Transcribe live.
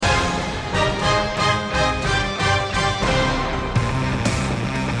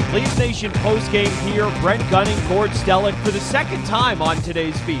Leafs Nation postgame here. Brent Gunning, Gord Stellick for the second time on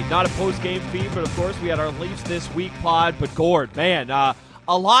today's feed. Not a postgame feed, but of course we had our Leafs This Week pod. But Gord, man, a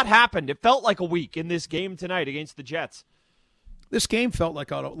lot happened. It felt like a week in this game tonight against the Jets. This game felt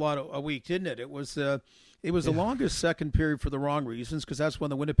like a week, didn't it? It was the longest second period for the wrong reasons, because that's when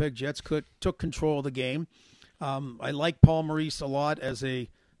the Winnipeg Jets took control of the game. I like Paul Maurice a lot as a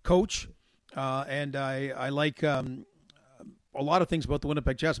coach, and I like a lot of things about the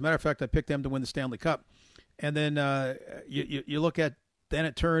Winnipeg Jets. As a matter of fact, I picked them to win the Stanley Cup. And then you look at, then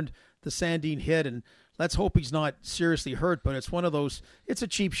it turned the Sandin hit, and let's hope he's not seriously hurt, but it's one of those, it's a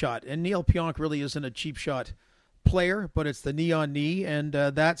cheap shot. And Neil Pionk really isn't a cheap shot player, but it's the knee on knee, and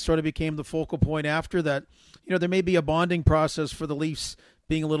that sort of became the focal point after that. You know, there may be a bonding process for the Leafs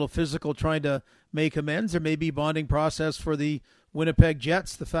being a little physical, trying to make amends. There may be a bonding process for the Winnipeg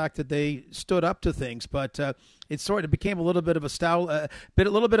Jets, the fact that they stood up to things, but it sort of became a little bit of a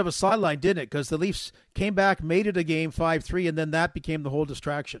sideline, didn't it? Because the Leafs came back, made it a game 5-3, and then that became the whole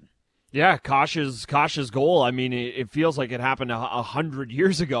distraction. Yeah, Kosh's goal. I mean, it feels like it happened 100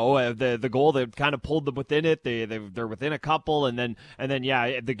 years ago. The goal that kind of pulled them within it. They're within a couple, and then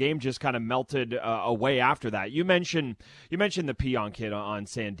yeah, the game just kind of melted away after that. You mentioned the Pionk hit on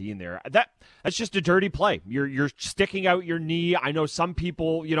Sandin there. That's just a dirty play. You're sticking out your knee. I know some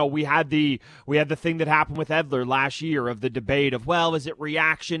people. You know, we had the thing that happened with Edler last year of the debate of, well, is it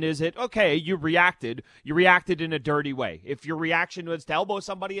reaction? Is it okay? You reacted in a dirty way. If your reaction was to elbow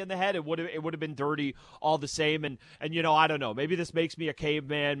somebody in the head, it would have been dirty all the same. And you know, I don't know. Maybe this makes me a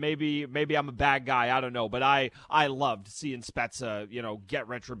caveman. Maybe I'm a bad guy. I don't know. But I loved seeing Spezza, you know, get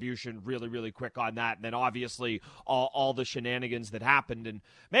retribution really, really quick on that. And then obviously all the shenanigans that happened. And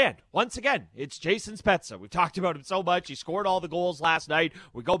man, once again, it's Jason Spezza. We've talked about him so much. He scored all the goals last night.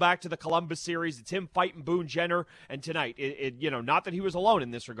 We go back to the Columbus series. It's him fighting Boone Jenner. And tonight, you know, not that he was alone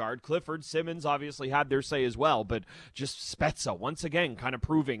in this regard. Clifford, Simmons obviously had their say as well. But just Spezza once again, kind of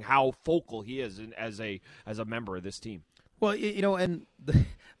proving how focal he is as a member of this team. Well, you know, and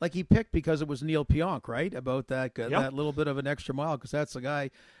like he picked because it was Neil Pionk, right? About that that little bit of an extra mile, because that's the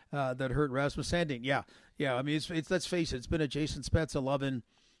guy that hurt Rasmus Sandin. Yeah. I mean, it's let's face it, it's been a Jason Spezza loving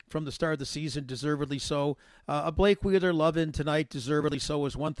from the start of the season, deservedly so. A Blake Wheeler loving tonight, deservedly so.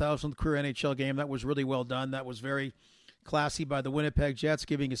 His 1,000th career NHL game, that was really well done. That was very classy by the Winnipeg Jets,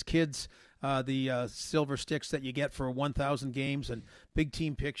 giving his kids the silver sticks that you get for 1,000 games and big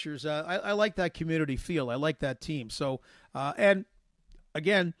team pictures. I like that community feel. I like that team. So, and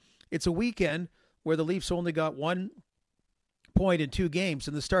again, it's a weekend where the Leafs only got 1 point in 2 games.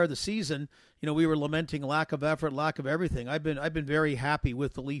 In the start of the season, you know, we were lamenting lack of effort, lack of everything. I've been very happy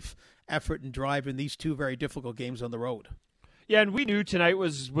with the Leaf effort and drive in these 2 very difficult games on the road. Yeah, and we knew tonight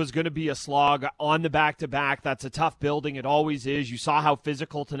was going to be a slog on the back-to-back. That's a tough building. It always is. You saw how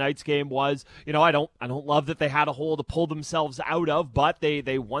physical tonight's game was. You know, I don't love that they had a hole to pull themselves out of, but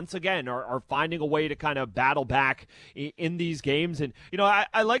they once again are finding a way to kind of battle back in these games. And you know,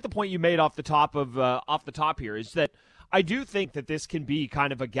 I like the point you made off the top here is that I do think that this can be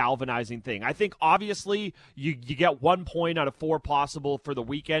kind of a galvanizing thing. I think obviously you get 1 point out of 4 possible for the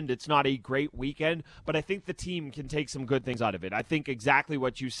weekend. It's not a great weekend, but I think the team can take some good things out of it. I think exactly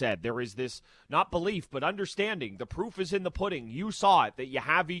what you said. There is this, not belief, but understanding. The proof is in the pudding. You saw it, that you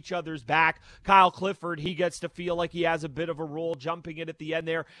have each other's back. Kyle Clifford, he gets to feel like he has a bit of a role jumping in at the end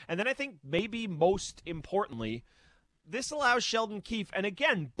there. And then I think maybe most importantly, this allows Sheldon Keefe, and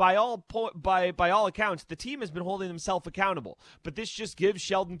again, by all accounts, the team has been holding themselves accountable. But this just gives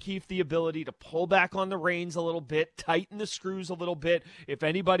Sheldon Keefe the ability to pull back on the reins a little bit, tighten the screws a little bit. If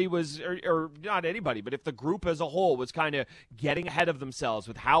anybody was, or not anybody, but if the group as a whole was kind of getting ahead of themselves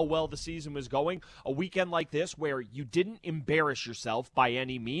with how well the season was going, a weekend like this where you didn't embarrass yourself by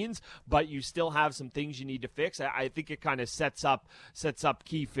any means, but you still have some things you need to fix, I think it kind of sets up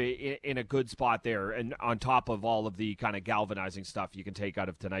Keefe in a good spot there, and on top of all of the kind of galvanizing stuff you can take out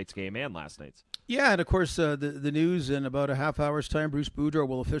of tonight's game and last night's. Yeah, and of course, the news in about a half hour's time, Bruce Boudreau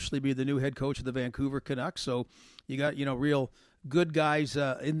will officially be the new head coach of the Vancouver Canucks. So you got, you know, real good guys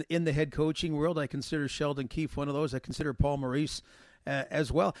in the head coaching world. I consider Sheldon Keefe one of those. I consider Paul Maurice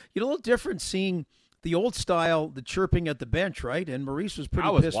as well. You know, a little different seeing the old style, the chirping at the bench, right? And Maurice was pretty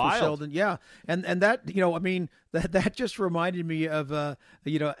pissed with Sheldon. Yeah, and that, you know, I mean, that just reminded me of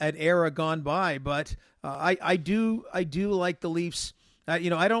you know, an era gone by. But I do like the Leafs.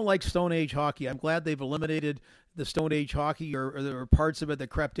 You know, I don't like Stone Age hockey. I'm glad they've eliminated the Stone Age hockey or there were parts of it that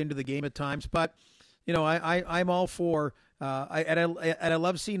crept into the game at times. But you know, I'm all for I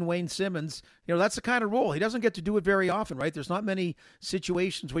love seeing Wayne Simmons. That's the kind of role. He doesn't get to do it very often, right? There's not many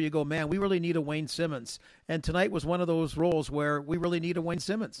situations where you go, man, we really need a Wayne Simmons. And tonight was one of those roles where we really need a Wayne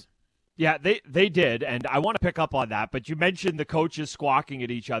Simmons. Yeah, they did, and I want to pick up on that, but you mentioned the coaches squawking at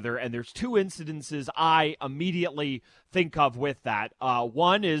each other, and there's two incidences I immediately think of with that.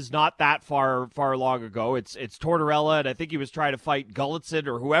 One is not that far long ago. It's Tortorella, and I think he was trying to fight Gulletson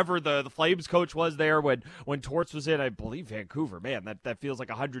or whoever the Flames coach was there when Torts was in, I believe, Vancouver. Man, that feels like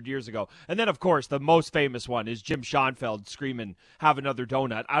 100 years ago. And then, of course, the most famous one is Jim Schoenfeld screaming, "Have another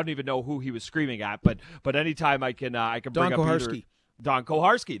donut." I don't even know who he was screaming at, but anytime I can bring Don up Koharski. either. Don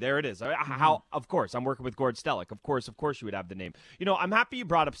Koharski, there it is. How? Of course, I'm working with Gord Stellick. Of course, you would have the name. I'm happy you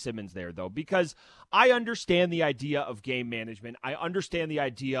brought up Simmons there, though, because I understand the idea of game management. I understand the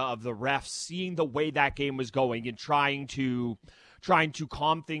idea of the refs seeing the way that game was going and trying to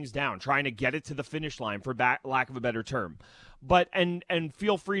calm things down, trying to get it to the finish line, for lack of a better term. But and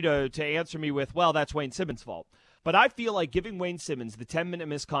feel free to answer me with, well, that's Wayne Simmons' fault. But I feel like giving Wayne Simmons the 10-minute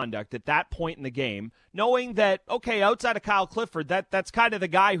misconduct at that point in the game, knowing that, okay, outside of Kyle Clifford, that's kind of the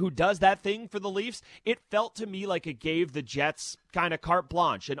guy who does that thing for the Leafs, it felt to me like it gave the Jets kind of carte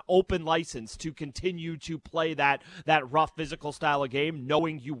blanche, an open license to continue to play that rough physical style of game,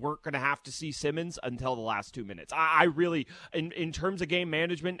 knowing you weren't going to have to see Simmons until the last 2 minutes. I really, in terms of game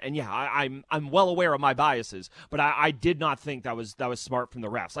management, and yeah, I'm well aware of my biases, but I did not think that was smart from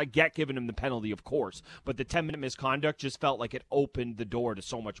the refs. I get giving him the penalty, of course, but the 10-minute misconduct just felt like it opened the door to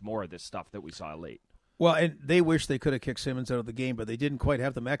so much more of this stuff that we saw late. Well, and they wish they could have kicked Simmons out of the game, but they didn't quite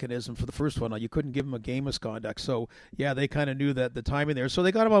have the mechanism for the first one. You couldn't give him a game misconduct. So, yeah, they kind of knew that the timing there. So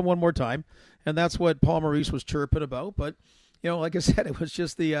they got him on one more time, and that's what Paul Maurice was chirping about. But, like I said, it was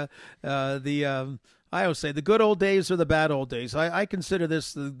just I always say the good old days or the bad old days. I consider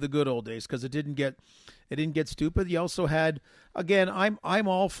this the good old days because it didn't get stupid. You also had, again, I'm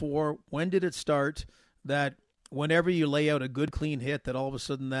all for, when did it start that whenever you lay out a good clean hit, that all of a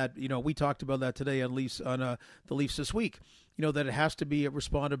sudden that, we talked about that today on the Leafs this week, that it has to be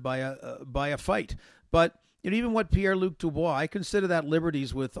responded by a fight. But even what Pierre-Luc Dubois, I consider that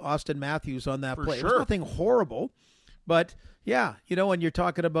liberties with Austin Matthews on that play. Sure. It was nothing horrible, but yeah, and you're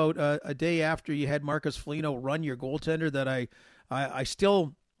talking about a day after you had Marcus Foligno run your goaltender, that I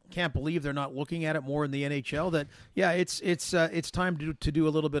still can't believe they're not looking at it more in the NHL. That it's time to do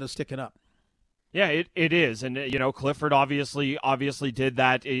a little bit of sticking up. Yeah, it is. And, Clifford obviously did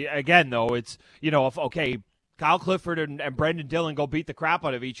that. Again, though, it's, if, okay, Kyle Clifford and Brendan Dillon go beat the crap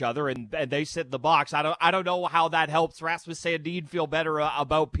out of each other and they sit in the box. I don't know how that helps Rasmus Sandin feel better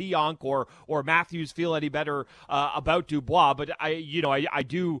about Pionk or Matthews feel any better about Dubois. But I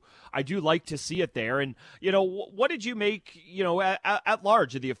do like to see it there. And what did you make at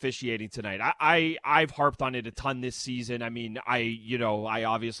large of the officiating tonight? I've harped on it a ton this season. I mean, I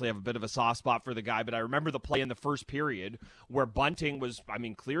obviously have a bit of a soft spot for the guy, but I remember the play in the first period where Bunting was,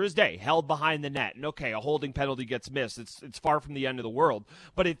 clear as day, held behind the net, and okay, a holding penalty gets missed. It's far from the end of the world.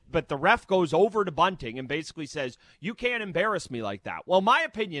 But the ref goes over to Bunting and basically says, "You can't embarrass me like that." Well, my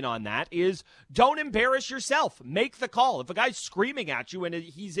opinion on that is, don't embarrass yourself. Make the call. If a guy's screaming at you and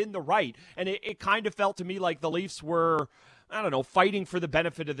he's in the right, and it kind of felt to me like the Leafs were, I don't know, fighting for the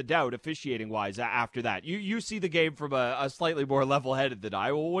benefit of the doubt officiating-wise after that. You see the game from a slightly more level-headed than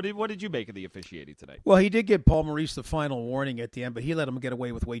I. Well, what did you make of the officiating tonight? Well, he did give Paul Maurice the final warning at the end, but he let him get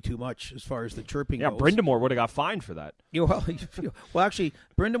away with way too much as far as the chirping goes. Yeah, Brindamore would have got fined for that. Well, actually,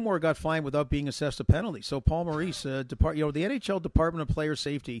 Brindamore got fined without being assessed a penalty. So Paul Maurice, the NHL Department of Player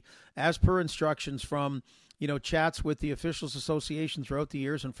Safety, as per instructions from chats with the Officials Association throughout the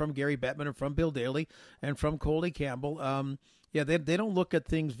years, and from Gary Bettman and from Bill Daly and from Coley Campbell. They don't look at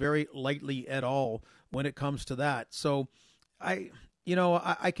things very lightly at all when it comes to that. So I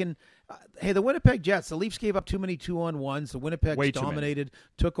can. Hey, the Winnipeg Jets, the Leafs gave up too many 2-on-1s. The Winnipeg dominated,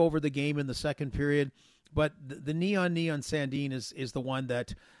 took over the game in the second period. But the knee on Sandin is the one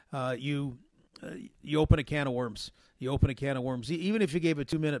that you open a can of worms. You open a can of worms, even if you gave a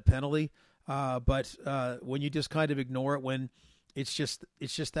 2-minute penalty. But when you just kind of ignore it, when it's just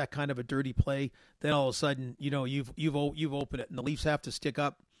that kind of a dirty play, then all of a sudden, you've opened it, and the Leafs have to stick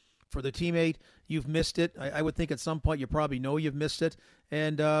up for the teammate. You've missed it. I would think at some point you probably know you've missed it,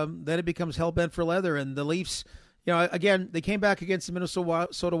 and then it becomes hell bent for leather. And the Leafs, again, they came back against the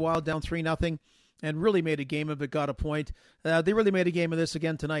Minnesota Wild down 3-0. And really made a game of it, got a point. They really made a game of this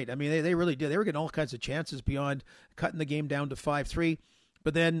again tonight. I mean, they really did. They were getting all kinds of chances beyond cutting the game down to 5-3.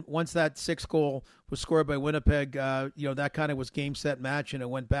 But then once that sixth goal was scored by Winnipeg, that kind of was game, set, match, and it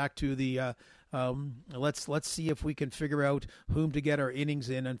went back to the let's see if we can figure out whom to get our innings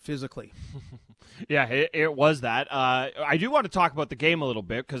in and physically. Yeah, it was that. I do want to talk about the game a little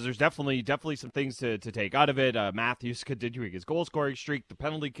bit because there's definitely some things to take out of it. Matthews continuing his goal scoring streak, the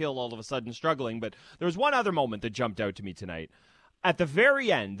penalty kill all of a sudden struggling. But there was one other moment that jumped out to me tonight. At the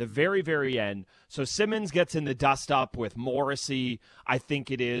very end, the very, very end, so Simmons gets in the dust-up with Morrissey, I think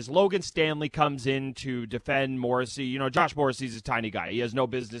it is. Logan Stanley comes in to defend Morrissey. You know, Josh Morrissey's a tiny guy. He has no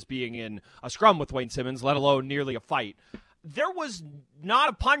business being in a scrum with Wayne Simmons, let alone nearly a fight. There was not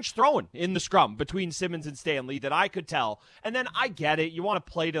a punch thrown in the scrum between Simmons and Stanley that I could tell. And then I get it. You want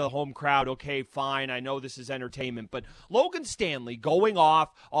to play to the home crowd. Okay, fine. I know this is entertainment. But Logan Stanley going off,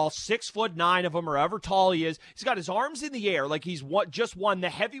 all 6'9" of him or however tall he is, he's got his arms in the air like he's just won the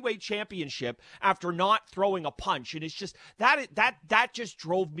heavyweight championship after not throwing a punch. And it's just that just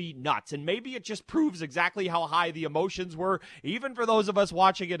drove me nuts. And maybe it just proves exactly how high the emotions were, even for those of us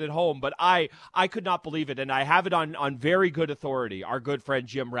watching it at home. But I could not believe it. And I have it on very good authority. Our good friend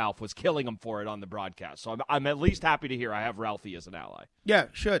Jim Ralph was killing him for it on the broadcast. So I'm at least happy to hear I have Ralphie as an ally. Yeah,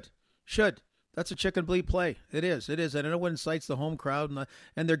 should. That's a chicken bleed play. It is. And I know it incites the home crowd,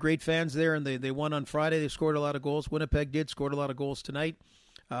 and they're great fans there, and they won on Friday. They scored a lot of goals. Winnipeg scored a lot of goals tonight.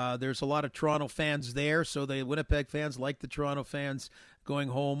 There's a lot of Toronto fans there, so the Winnipeg fans like the Toronto fans going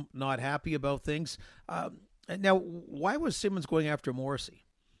home not happy about things. Now, why was Simmons going after Morrissey?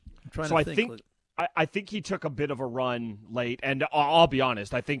 I'm trying to think. I think he took a bit of a run late, and I'll be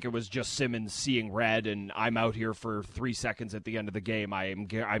honest, I think it was just Simmons seeing red, and I'm out here for 3 seconds at the end of the game. I'm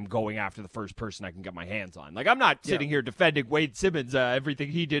going after the first person I can get my hands on. Like, I'm not sitting here defending Wade Simmons. Everything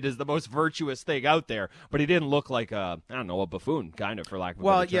he did is the most virtuous thing out there, but he didn't look like a buffoon, kind of, for lack of a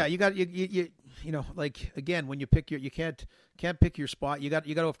better term. You got you know, like, again, when you pick you can't pick your spot. You got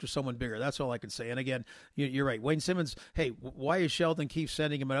to go after someone bigger. That's all I can say. And again, you're right. Wayne Simmons, hey, why is Sheldon Keefe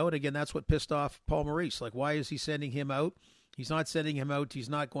sending him out? Again, that's what pissed off Paul Maurice. Like, why is he sending him out? He's not sending him out. He's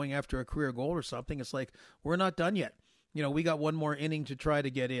not going after a career goal or something. It's like, we're not done yet. We got one more inning to try to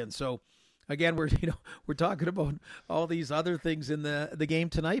get in. So again, we're talking about all these other things in the game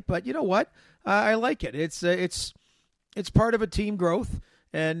tonight, but you know what? I like it. It's part of a team growth.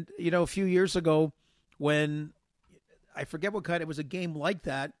 And, a few years ago when I forget what kind, it was a game like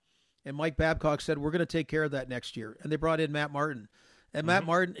that, and Mike Babcock said, we're going to take care of that next year. And they brought in Matt Martin. And Matt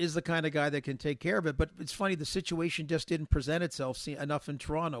Martin is the kind of guy that can take care of it. But it's funny, the situation just didn't present itself enough in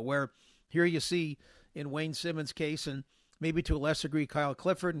Toronto, where here you see in Wayne Simmons' case, and maybe to a lesser degree Kyle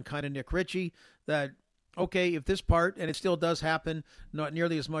Clifford and kind of Nick Ritchie, that, okay, if this part, and it still does happen, not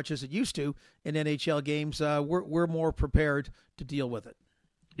nearly as much as it used to in NHL games, we're more prepared to deal with it.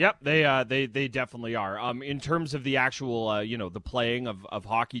 Yep, they definitely are. In terms of the actual, the playing of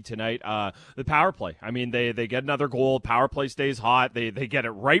hockey tonight, the power play. I mean, they get another goal. Power play stays hot. They get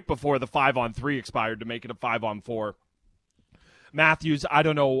it right before the 5-on-3 expired to make it a 5-on-4. Matthews, I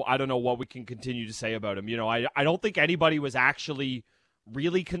don't know what we can continue to say about him. I don't think anybody was actually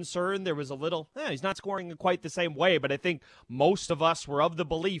really concerned. There was a little, he's not scoring in quite the same way, but I think most of us were of the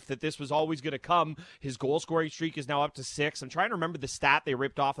belief that this was always going to come. His goal scoring streak is now up to 6. I'm trying to remember the stat they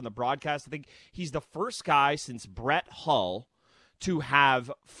ripped off on the broadcast. I think he's the first guy since Brett Hull to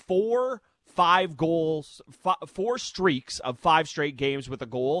have 4 streaks of 5 straight games with a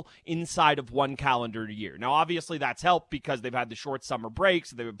goal inside of one calendar year. Now, obviously, that's helped because they've had the short summer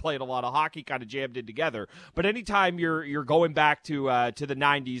breaks. They've been playing a lot of hockey, kind of jammed in together. But anytime you're going back to the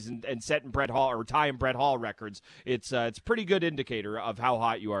 90s and setting Brett Hall or tying Brett Hall records, it's a pretty good indicator of how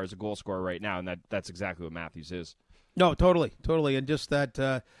hot you are as a goal scorer right now, and that's exactly what Matthews is. No, totally, and just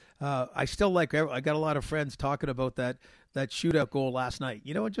that. I still I got a lot of friends talking about that shootout goal last night,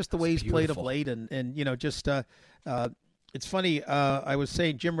 and just the way he's played of late. And it's funny. I was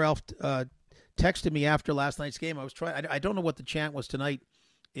saying Jim Ralph texted me after last night's game. I was trying, I don't know what the chant was tonight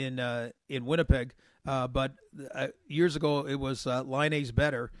in Winnipeg, but years ago it was Laine's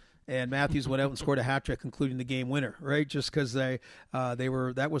better. And Matthews went out and scored a hat trick, including the game winner, right? Just because they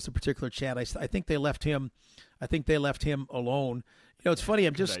were, that was the particular chant. I think they left him alone. It's funny.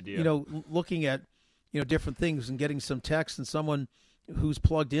 I'm just, looking at, different things and getting some text, and someone who's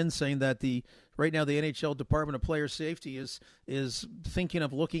plugged in saying that right now the NHL Department of Player Safety is thinking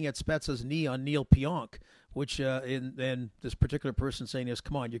of looking at Spezza's knee on Neil Pionk, which and this particular person saying is,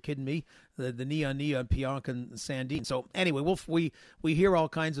 come on, you're kidding me? The knee on Pionk and Sandin. So anyway, we hear all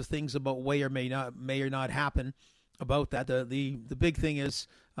kinds of things about may or not happen about that. The big thing is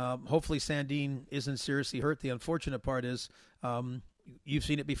hopefully Sandin isn't seriously hurt. The unfortunate part is you've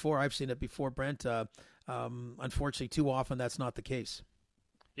seen it before. I've seen it before, Brent. Unfortunately, too often that's not the case.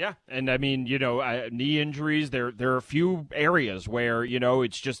 Yeah, and I mean, knee injuries. There are a few areas where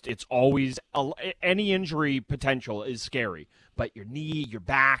it's always any injury potential is scary. But your knee, your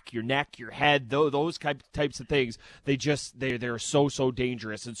back, your neck, your head, those types of things, they're so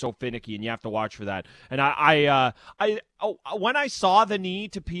dangerous and so finicky, and you have to watch for that. And when I saw the knee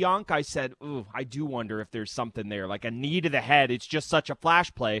to Pionk, I said, "Ooh, I do wonder if there's something there, like a knee to the head. It's just such a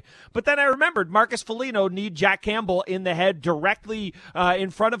flash play." But then I remembered Marcus Foligno kneed Jack Campbell in the head directly in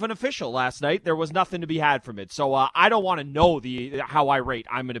front of an official last night. There was nothing to be had from it. So I don't want to know how irate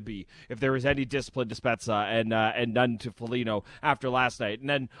I'm going to be if there was any discipline to Spezza and none to Foligno after last night. And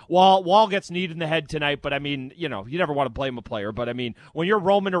then Wall gets kneed in the head tonight. But I mean, you never want to blame a player. But I mean, when you're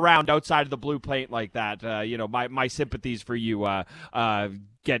roaming around outside of the blue paint like that, my sympathies for you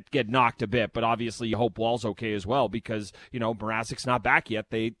get knocked a bit, but obviously you hope Wall's okay as well because Mrazek's not back yet.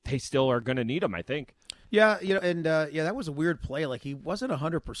 They still are going to need him, I think. Yeah, that was a weird play. Like he wasn't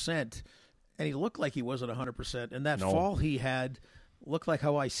 100%, and he looked like he wasn't 100%. And that fall he had looked like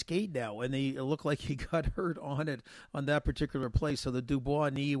how I skate now, and it looked like he got hurt on that particular play. So the Dubois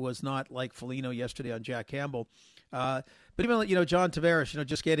knee was not like Foligno yesterday on Jack Campbell. But even John Tavares,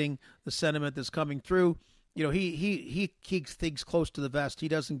 just getting the sentiment that's coming through. He keeps things close to the vest. He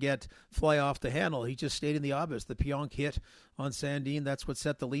doesn't get fly off the handle. He just stayed in the obvious. The Pionk hit on Sandin, that's what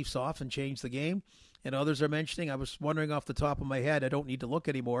set the Leafs off and changed the game. And others are mentioning, I was wondering off the top of my head, I don't need to look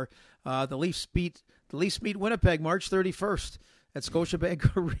anymore. The Leafs meet Winnipeg March 31st at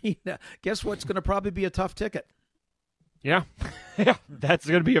Scotiabank Arena. Guess what's going to probably be a tough ticket? Yeah. Yeah, that's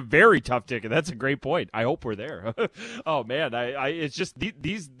going to be a very tough ticket. That's a great point. I hope we're there. Oh man, it's just the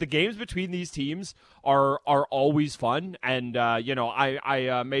games between these teams are always fun, and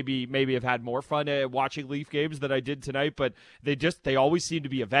I maybe have had more fun watching Leaf games than I did tonight, but they always seem to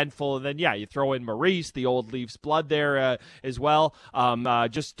be eventful. And then you throw in Maurice, the old Leafs blood there as well.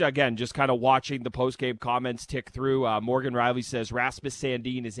 Just kind of watching the post game comments tick through. Morgan Riley says Rasmus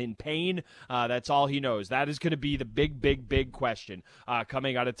Sandin is in pain. That's all he knows. That is going to be the big question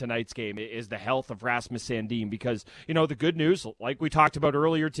coming out of tonight's game is the health of Rasmus Sandin, because the good news, like we talked about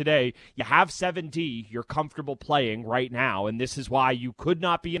earlier today, you have 7D, you're comfortable playing right now, and this is why you could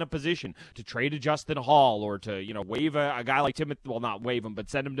not be in a position to trade a Justin Hall or to waive a guy like Timothy, well, not waive him, but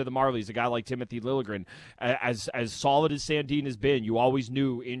send him to the Marlies, a guy like Timothy Liljegren. As solid as Sandin has been, you always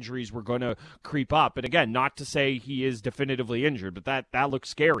knew injuries were going to creep up, and again, not to say he is definitively injured, but that looks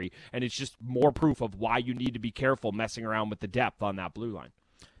scary, and it's just more proof of why you need to be careful messing around with the depth on that blue line.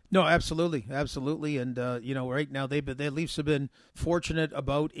 No, absolutely. And, right now the Leafs have been fortunate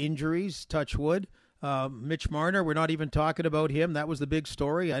about injuries, touch wood. Mitch Marner, we're not even talking about him. That was the big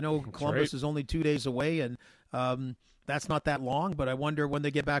story. I know Columbus is only 2 days away, and that's not that long, but I wonder when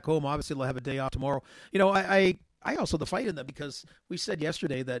they get back home. Obviously, they'll have a day off tomorrow. I also the fight in them, because we said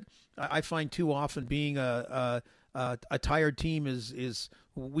yesterday that I find too often being a tired team is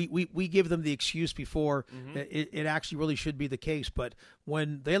we give them the excuse before it actually really should be the case. But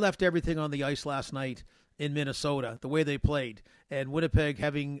when they left everything on the ice last night in Minnesota, the way they played, and Winnipeg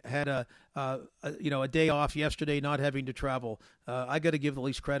having had a day off yesterday, not having to travel, I got to give the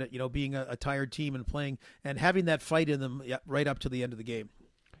Leafs credit, being a tired team and playing and having that fight in them right up to the end of the game.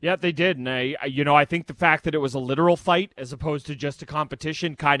 Yeah, they did, and I think the fact that it was a literal fight as opposed to just a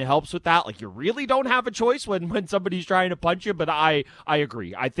competition kind of helps with that. Like, you really don't have a choice when somebody's trying to punch you. But I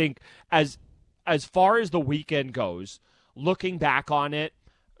agree. I think as far as the weekend goes, looking back on it,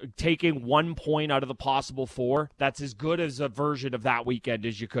 taking 1 point out of the possible 4, that's as good as a version of that weekend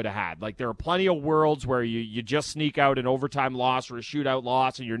as you could have had. Like, there are plenty of worlds where you just sneak out an overtime loss or a shootout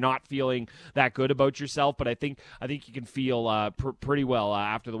loss and you're not feeling that good about yourself, but I think you can feel pretty well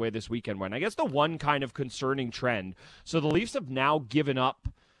after the way this weekend went. I guess the one kind of concerning trend, so the Leafs have now given up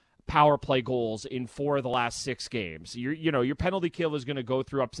power play goals in 4 of the last 6 games. Your penalty kill is going to go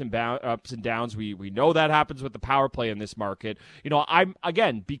through ups and downs. We know that happens with the power play in this market. I'm,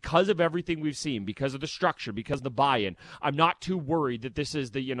 again, because of everything we've seen, because of the structure, because of the buy-in, I'm not too worried that this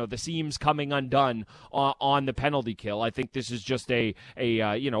is the seams coming undone on the penalty kill. I think this is just a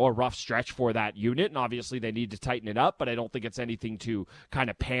rough stretch for that unit, and obviously they need to tighten it up, but I don't think it's anything to kind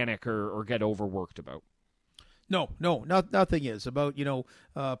of panic or get overworked about. No, nothing is about,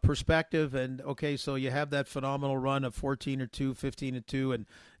 perspective. And, okay, so you have that phenomenal run of 14-2, 15-2, and,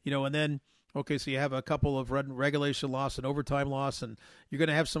 and then, okay, so you have a couple of regulation loss and overtime loss, and you're going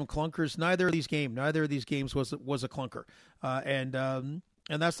to have some clunkers. Neither of these games was a clunker. And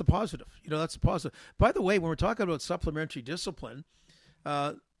that's the positive. That's the positive. By the way, when we're talking about supplementary discipline,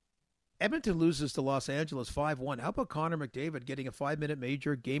 Edmonton loses to Los Angeles 5-1. How about Connor McDavid getting a 5-minute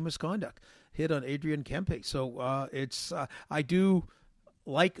major game misconduct hit on Adrian Kempe? So I do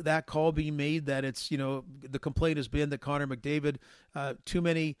like that call being made that it's, the complaint has been that Connor McDavid, too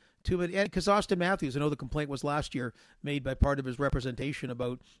many, and because Austin Matthews, I know the complaint was last year made by part of his representation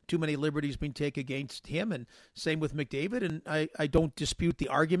about too many liberties being taken against him, and same with McDavid. And I don't dispute the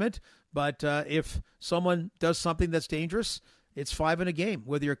argument, but if someone does something that's dangerous, it's 5 in a game.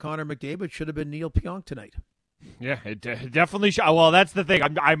 Whether you're Connor McDavid, should have been Neil Pionk tonight. Yeah, it definitely should. Well, that's the thing.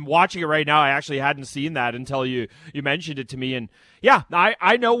 I'm watching it right now. I actually hadn't seen that until you mentioned it to me. And yeah,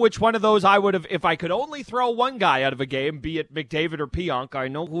 I know which one of those I would have, if I could only throw one guy out of a game, be it McDavid or Pionk, I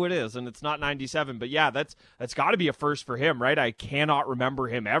know who it is, and it's not 97. But yeah, that's got to be a first for him, right? I cannot remember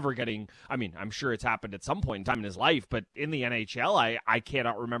him ever getting, I'm sure it's happened at some point in time in his life, but in the NHL, I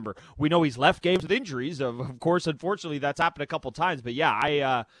cannot remember. We know he's left games with injuries. Of course, unfortunately, that's happened a couple times. But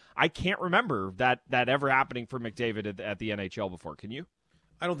yeah, I can't remember that ever happening for McDavid at the NHL before. Can you?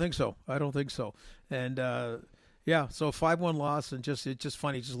 I don't think so. And yeah, so 5-1 loss, and it's just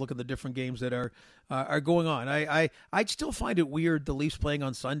funny just look at the different games that are going on. I still find it weird the Leafs playing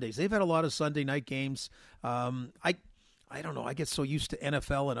on Sundays. They've had a lot of Sunday night games. I don't know. I get so used to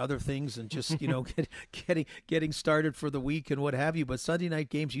NFL and other things, and just getting started for the week and what have you. But Sunday night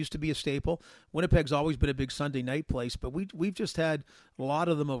games used to be a staple. Winnipeg's always been a big Sunday night place, but we've just had a lot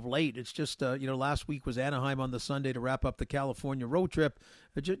of them of late. It's just last week was Anaheim on the Sunday to wrap up the California road trip.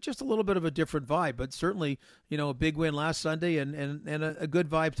 Just a little bit of a different vibe, but certainly a big win last Sunday and a good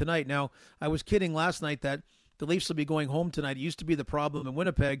vibe tonight. Now, I was kidding last night that the Leafs will be going home tonight. It used to be the problem in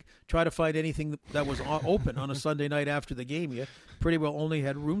Winnipeg. Try to find anything that was open on a Sunday night after the game. You pretty well only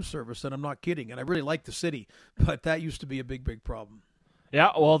had room service, and I'm not kidding. And I really like the city, but that used to be a big, big problem.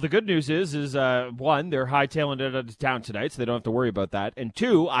 Yeah, well, the good news is one, they're hightailing it out of town tonight, so they don't have to worry about that. And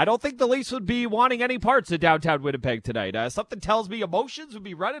two, I don't think the Leafs would be wanting any parts of downtown Winnipeg tonight. Something tells me emotions would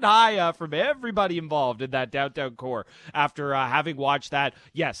be running high from everybody involved in that downtown core after having watched that.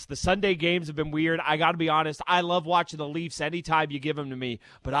 Yes, the Sunday games have been weird. I got to be honest, I love watching the Leafs anytime you give them to me,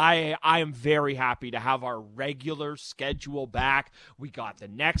 but I am very happy to have our regular schedule back. We got the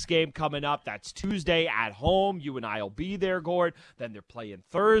next game coming up. That's Tuesday at home. You and I will be there, Gord. Then they're playing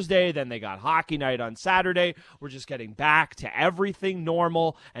Thursday, then they got hockey night on Saturday. We're just getting back to everything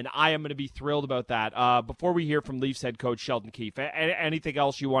normal, and I am going to be thrilled about that. Before we hear from Leafs head coach Sheldon Keefe, anything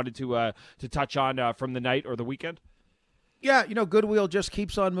else you wanted to touch on from the night or the weekend? Yeah, Goodwill just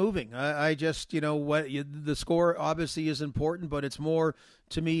keeps on moving. I just, the score obviously is important, but it's more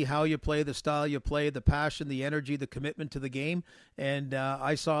to me how you play, the style you play, the passion, the energy, the commitment to the game, and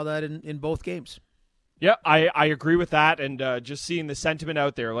I saw that in both games. Yeah, I agree with that, and just seeing the sentiment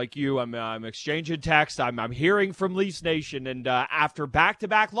out there, like you, I'm exchanging text, I'm hearing from Leafs Nation, and after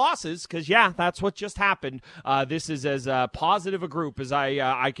back-to-back losses, because yeah, that's what just happened. This is as positive a group as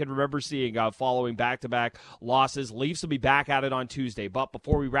I can remember seeing following back-to-back losses. Leafs will be back at it on Tuesday, but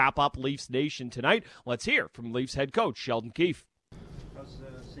before we wrap up Leafs Nation tonight, let's hear from Leafs head coach Sheldon Keefe. How's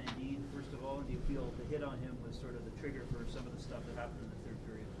Sandin, first of all, and do you feel the hit on him was sort of the trigger for some of the stuff that happened in the third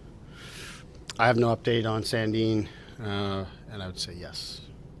period? I have no update on Sandin, and I would say yes.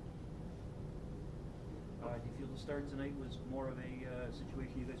 Do you feel the start tonight was more of a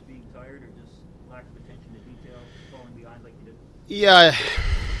situation you guys being tired or just lack of attention to detail, falling behind like you did? Yeah,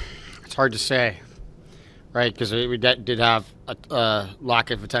 it's hard to say, right? Because we did have a lack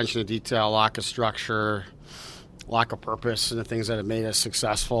of attention to detail, lack of structure, lack of purpose, and the things that have made us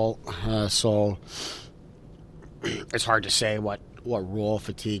successful. So it's hard to say what role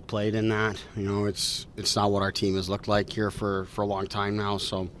fatigue played in that. It's not what our team has looked like here for a long time now.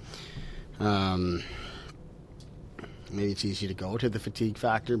 So maybe it's easy to go to the fatigue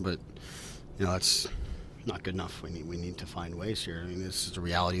factor, but it's not good enough. We need to find ways here. This is the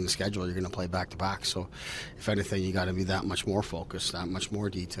reality in the schedule. You're going to play back to back. So if anything, you got to be that much more focused, that much more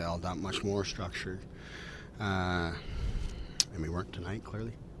detailed, that much more structured. And we weren't tonight,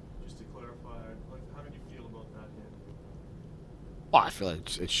 clearly. Just to clarify, how did you feel about that hit? Well, I feel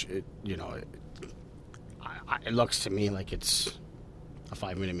it looks to me like it's a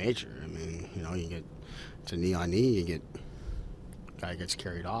 5-minute major. You get it's a knee on knee. You get guy gets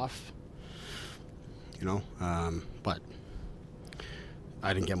carried off. But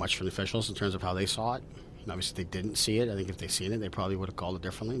I didn't get much from the officials in terms of how they saw it. And obviously, they didn't see it. I think if they seen it, they probably would have called it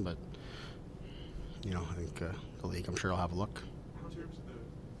differently. But I think the league, I'm sure, will have a look. In terms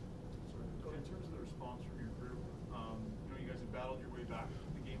of the response from your group, you guys have battled your way back.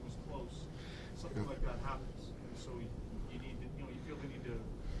 The game was close. Something like that happens, and so you need to, you feel the need to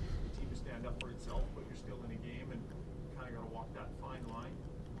the team to stand up for itself, but you're still in a game, and you kind of got to walk that fine line.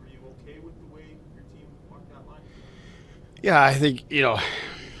 Were you okay with the way your team walked that line? Yeah, I think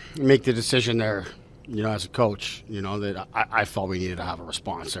make the decision there. as a coach, that I felt we needed to have a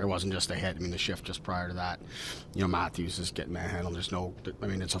response. There wasn't just a hit. I mean, the shift just prior to that, Matthews is getting manhandled. It's a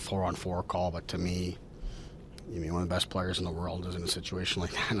 4-on-4 call, but to me, one of the best players in the world is in a situation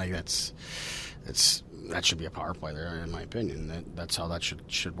like that. Like that should be a power play there, in my opinion. That's how that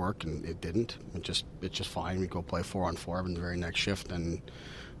should work, and it didn't. It's just fine. We go play 4-on-4 in the very next shift, and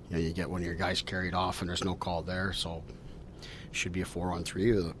you get one of your guys carried off, and there's no call there, so. Should be a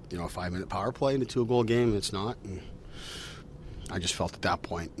 4-on-3, a 5-minute power play in a 2-goal game. It's not. And I just felt at that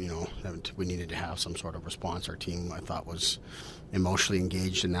point, that we needed to have some sort of response. Our team, I thought, was emotionally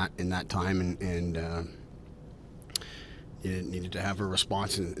engaged in that time, and it needed to have a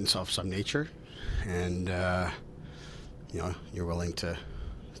response in some nature. And you're willing to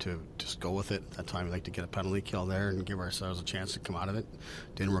just go with it. At that time, we'd like to get a penalty kill there and give ourselves a chance to come out of it.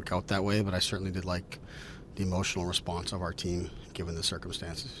 Didn't work out that way, but I certainly did like the emotional response of our team given the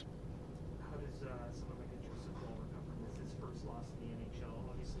circumstances. How does someone like a Joseph Woll recover from this? His first loss in the NHL.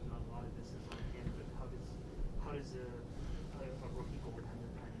 Obviously, not a lot of this is on him, but how does a rookie goaltender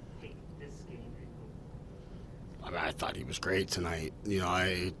kind of take this game and go? I mean, I thought he was great tonight.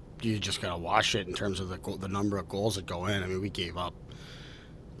 You just gotta watch it in terms of the number of goals that go in. I mean, we gave up.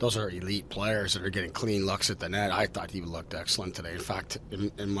 Those are elite players that are getting clean looks at the net. I thought he looked excellent today. In fact,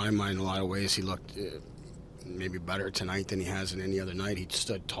 in my mind, in a lot of ways, he looked maybe better tonight than he has in any other night. He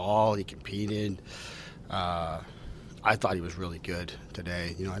stood tall. He competed. I thought he was really good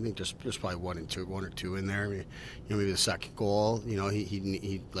today. I think there's probably one or two in there. I mean, maybe the second goal.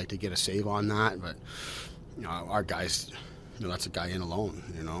 He'd like to get a save on that, but our guys, that's a guy in alone.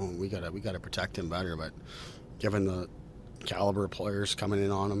 We gotta protect him better. But given the caliber of players coming in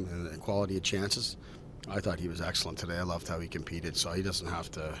on him and the quality of chances, I thought he was excellent today. I loved how he competed, so he doesn't have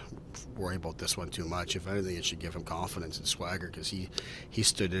to worry about this one too much. If anything, it should give him confidence and swagger, because he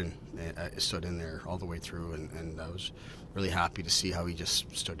stood in there all the way through, and I was really happy to see how he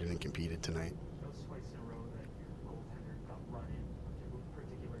just stood in and competed tonight. That was twice in a row that your goaltender got run in,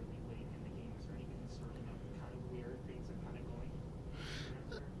 particularly late in the game. Is there any concern of kind of where things are kind of going?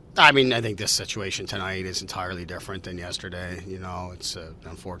 I mean, I think this situation tonight is entirely different than yesterday. It's an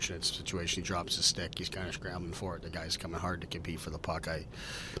unfortunate situation. He drops his stick. He's kind of scrambling for it. The guy's coming hard to compete for the puck. And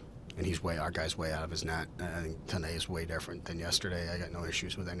our guy's way out of his net. I think tonight is way different than yesterday. I got no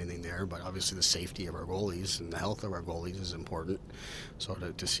issues with anything there, but obviously the safety of our goalies and the health of our goalies is important. So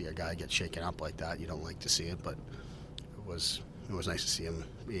to see a guy get shaken up like that, you don't like to see it, but it was nice to see him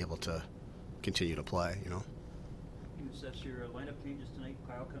be able to continue to play. You assess your lineup changes tonight,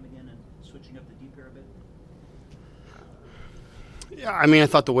 Kyle coming in and switching up the D pair a bit? Yeah, I mean, I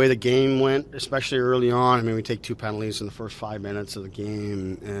thought the way the game went, especially early on, we take 2 penalties in the first 5 minutes of the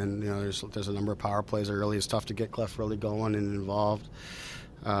game, and there's a number of power plays early. It's tough to get Cliff really going and involved.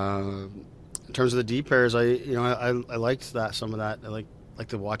 In terms of the D pairs, I liked that, some of that. I like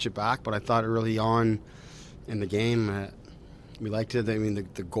to watch it back, but I thought early on in the game, we liked it. I mean,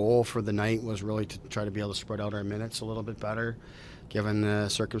 the goal for the night was really to try to be able to spread out our minutes a little bit better, given the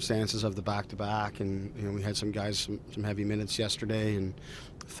circumstances of the back-to-back. And we had some guys some heavy minutes yesterday, and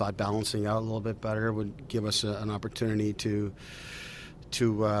thought balancing out a little bit better would give us an opportunity to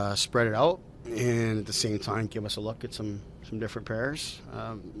spread it out, and at the same time give us a look at some different pairs.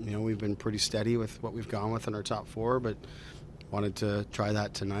 We've been pretty steady with what we've gone with in our top 4, but wanted to try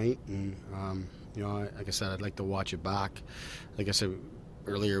that tonight. And like I said, I'd like to watch it back. Like I said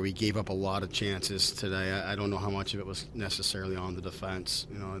earlier, we gave up a lot of chances today. I don't know how much of it was necessarily on the defense.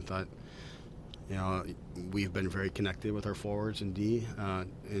 I thought, we've been very connected with our forwards in D,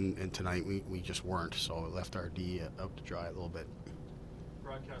 and tonight we just weren't. So it left our D out to dry a little bit.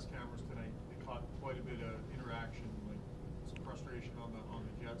 Broadcast cameras tonight, they caught quite a bit of interaction, like some frustration on the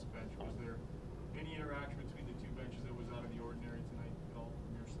Jets bench. Was there any interaction between the two benches that was out of the ordinary tonight at all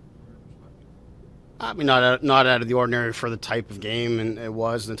from your perspective? I mean, not out of the ordinary for the type of game, and it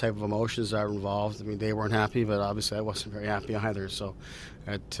was the type of emotions that were involved. I mean, they weren't happy, but obviously I wasn't very happy either. So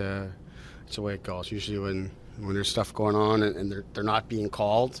it's the way it goes. Usually when there's stuff going on and they're not being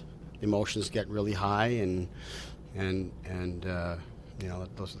called, the emotions get really high, and those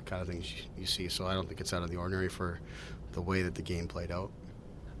are the kind of things you see. So I don't think it's out of the ordinary for the way that the game played out.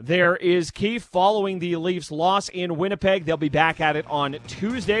 There is Keefe following the Leafs loss in Winnipeg. They'll be back at it on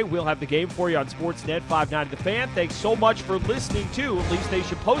Tuesday. We'll have the game for you on Sportsnet 590 The Fan. Thanks so much for listening to Leafs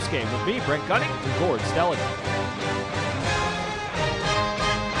Nation Postgame with me, Brent Gunning and Gord Stelligan.